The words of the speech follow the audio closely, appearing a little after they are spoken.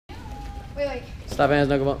Wait. Slap hands,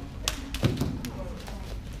 knuckle bump.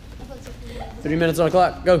 3 minutes on the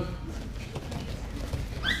clock. Go.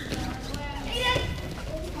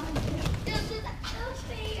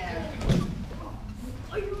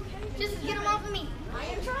 Just get him off of me. I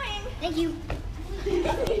am trying. Thank you.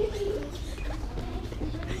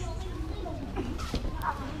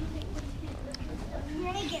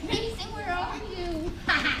 Mason, where are you?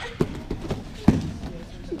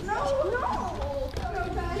 No.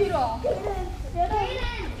 Get off.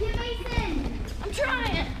 Get Mason. I'm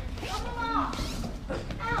trying. Come off.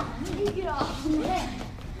 Ow. You get off.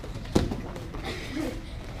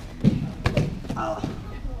 Oh.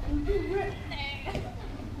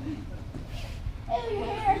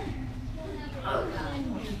 Oh,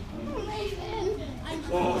 Mason. I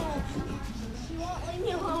can't. She won't leave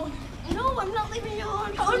me alone. No, I'm not leaving you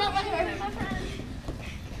alone. I'm not letting her hurt my friend.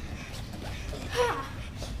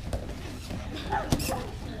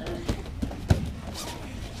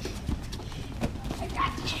 I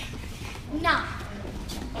got you. Nah.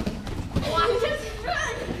 Watch us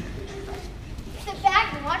run. Sit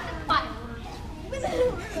back and watch the fight.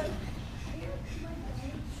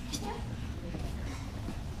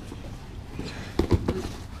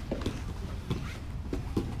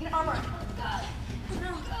 Get armor.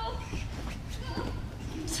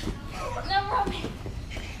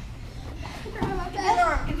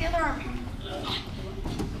 Get the other arm.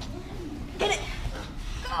 Get it.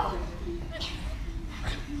 Go.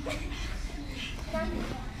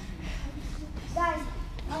 Guys,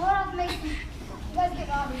 I'll hold off Mason. You guys get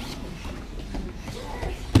Bobby.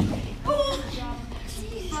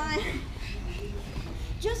 Fine.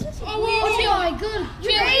 Oh my good.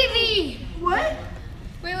 Baby. What?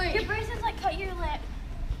 Wait. Your braces like cut your lip.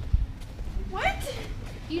 What?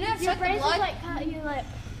 You know, your braces like cut your lip.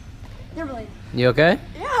 They're related. You okay?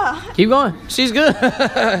 Yeah. Keep going. She's good.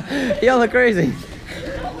 Y'all look crazy.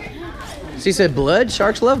 She said blood?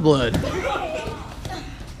 Sharks love blood.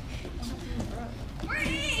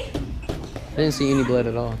 I didn't see any blood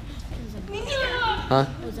at all. Huh?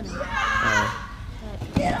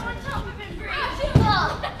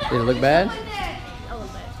 Did it look bad?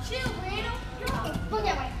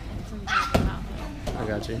 I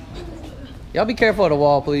got you. Y'all be careful at the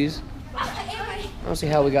wall, please. I don't see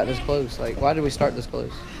how we got this close. Like, why did we start this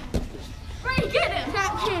close? Get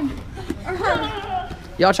him.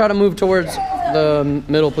 Y'all try to move towards the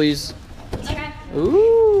middle, please. Okay.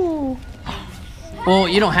 Ooh. Well,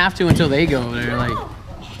 you don't have to until they go over there. Like. No.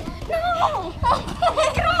 Get off.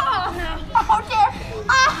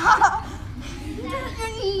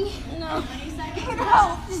 No. Get her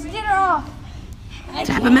out. Just get her off.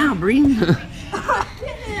 Tap him out, Bree.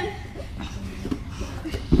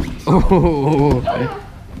 Oh, okay.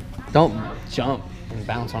 Don't jump and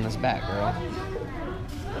bounce on his back, girl.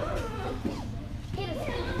 Wait.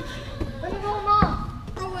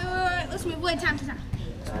 Let's move. Wait, time.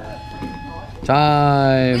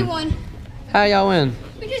 Time. We won. How y'all win?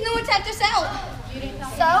 Because no one tapped us out.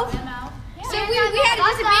 So we had a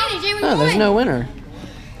disadvantage and we Oh, won. there's no winner.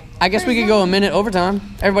 I guess we could go a minute overtime.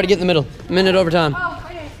 Everybody get in the middle. Minute overtime.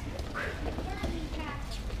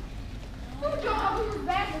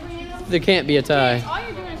 There can't be a tie. All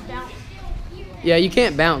you're doing is bounce. Yeah, you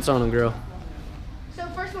can't bounce on them, girl. So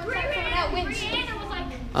first one taps someone out wins.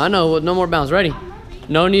 I know. No more bounce. Ready?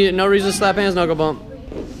 No need. No reason to slap hands. Knuckle bump.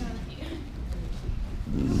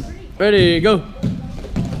 Ready? Go.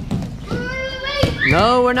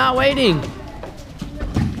 No, we're not waiting.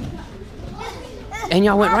 And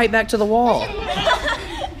y'all went right back to the wall. Put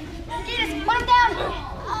him down.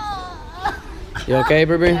 You okay,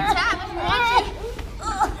 Burberry? I'm trying.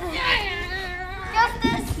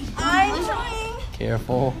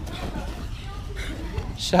 Careful.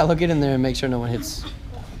 Shallow, get in there and make sure no one hits.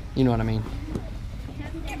 You know what I mean.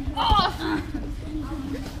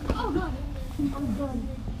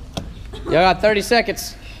 Y'all got 30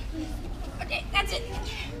 seconds. Okay, that's it.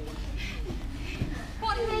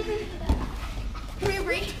 Come here,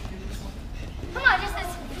 Bree. Come on, just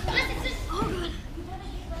this. Oh,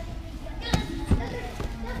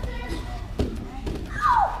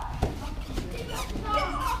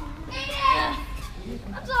 God.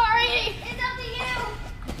 I'm sorry. It's up to you.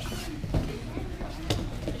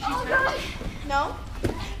 Oh, God. No?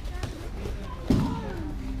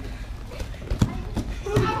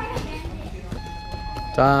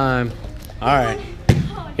 Time. All right.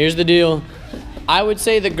 Here's the deal. I would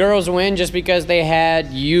say the girls win just because they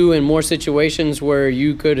had you in more situations where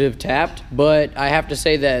you could have tapped. But I have to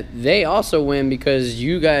say that they also win because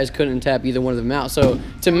you guys couldn't tap either one of them out. So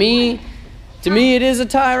to me it is a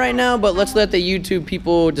tie right now. But let's let the YouTube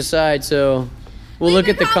people decide. So We'll look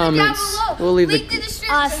at the comments. We'll leave the.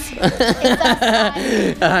 Us.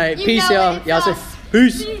 All right, peace, y'all. Y'all say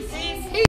peace.